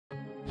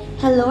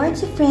Hello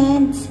Artsy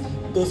friends!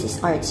 This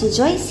is Artsy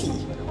Joycee.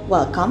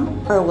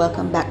 Welcome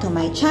back to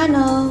my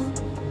channel!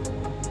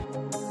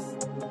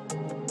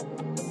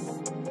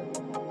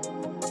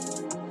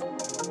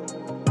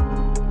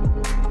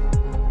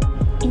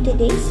 In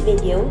today's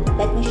video,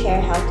 let me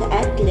share how to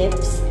add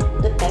glyphs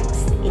to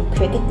text in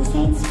Cricut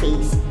Design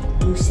Space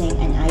using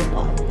an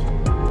iPod.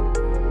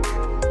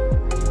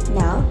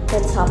 Now,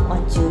 let's hop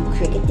onto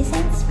Cricut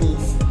Design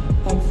Space,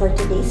 and for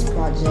today's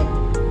project,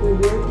 we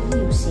will be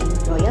using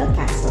Royal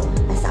Castle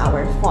as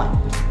our font.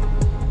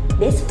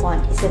 This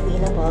font is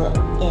available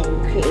in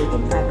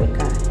Creative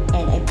Fabrica,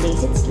 and I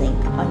place its link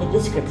on the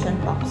description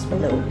box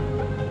below.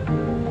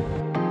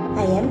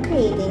 I am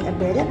creating a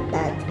burlap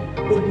bag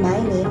with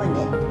my name on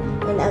it,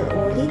 and I'll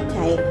only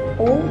type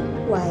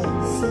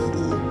OYCE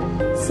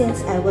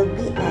since I will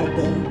be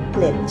adding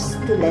glyphs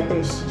to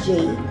letters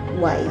J,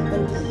 Y,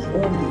 and E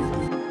only.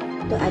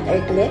 To add our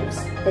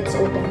glyphs, let's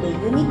open the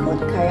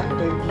Unicode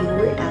Character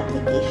Viewer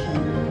application,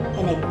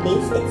 and I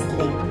place its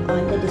link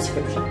on the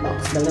description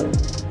box below.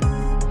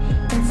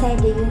 Inside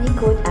the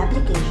Unicode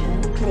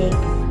application, click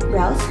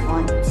Browse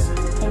Fonts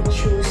and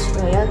choose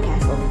Royal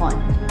Castle font.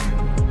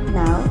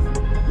 Now,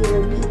 you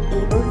will be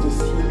able to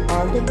see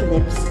all the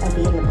glyphs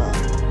available.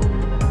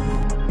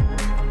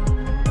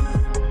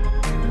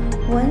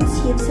 Once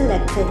you've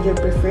selected your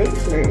preferred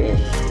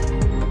flourish,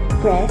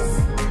 press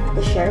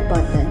the Share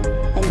button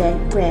and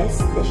then press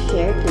the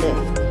Share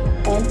glyph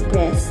and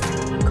press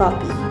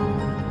Copy.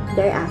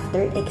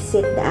 Thereafter,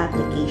 exit the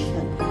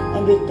application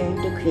and return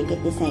to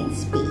Cricut Design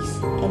Space,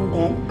 and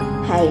then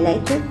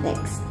highlight your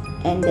text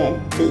and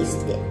then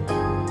paste it.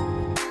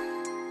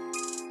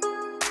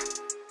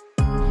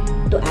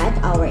 To add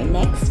our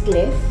next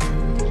glyph,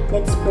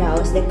 let's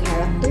browse the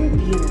Character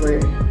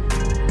Viewer,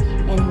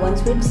 and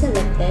once we've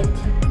selected,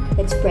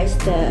 let's press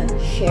the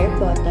Share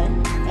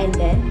button and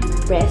then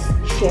press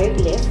Share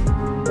glyph,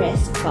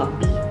 press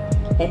Copy.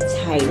 Let's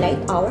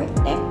highlight our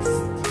text,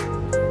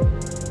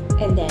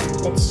 and then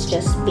let's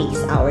just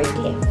paste our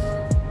glyph.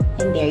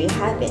 And there you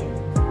have it.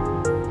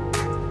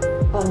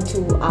 On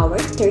to our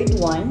third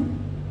one.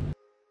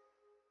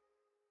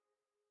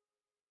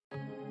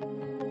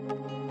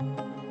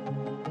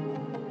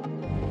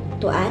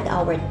 To add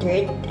our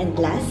third and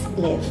last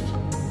glyph,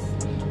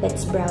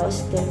 let's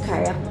browse the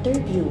Character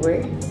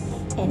Viewer,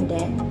 and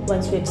then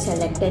once we've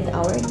selected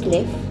our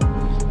glyph,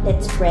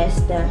 let's press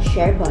the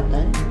Share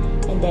button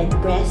and then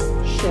press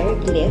Share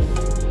glyph,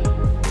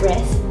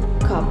 press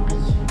Copy,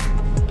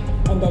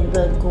 and then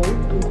we'll go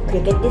to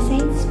Cricut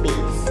Design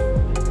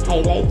Space,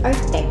 highlight our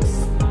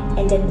text,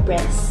 and then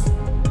press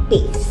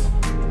Paste.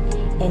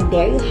 And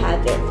there you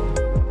have it.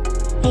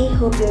 I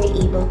hope you're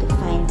able to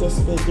find this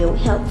video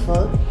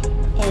helpful,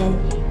 and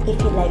if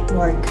you like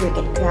more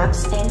Cricut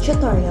crafts and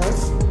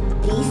tutorials,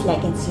 please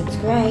like and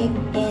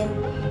subscribe,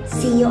 and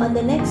see you on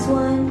the next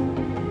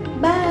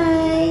one.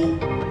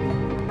 Bye!